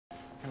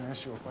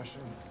ask you a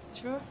question?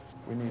 Sure.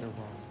 We need a room.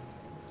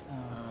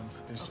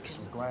 There's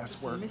some glass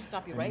Listen, work. let me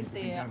stop you that right needs to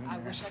be there. done in I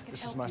there. wish I could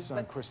This help is my you, son,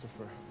 but...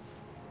 Christopher.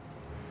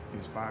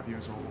 He's 5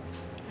 years old.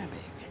 Yeah,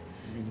 baby.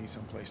 We need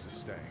some place to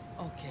stay.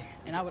 Okay,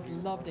 and I would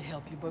love to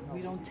help you, but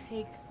we don't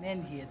take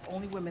men here. It's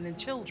only women and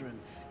children.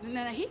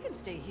 Now, he can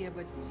stay here,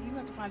 but you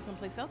have to find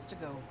someplace else to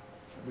go.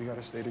 We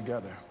gotta stay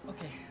together.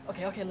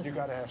 Okay, listen. You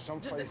gotta have some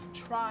place.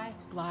 Try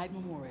Glide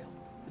Memorial.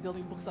 The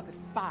building books up at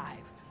 5.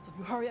 So if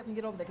you hurry up and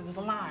get over there, because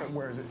there's a line.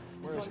 Where is it?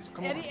 Where is it?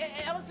 Come on.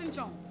 Ellison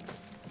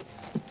Jones.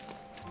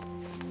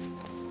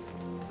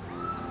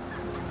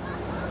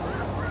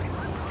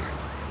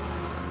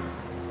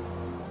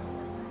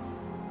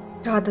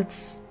 God,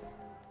 that's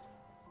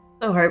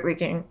so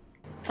heartbreaking.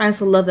 I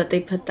also love that they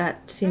put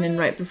that scene in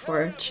right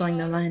before showing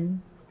the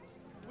line.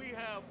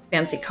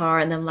 Fancy car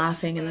and them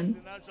laughing and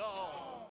then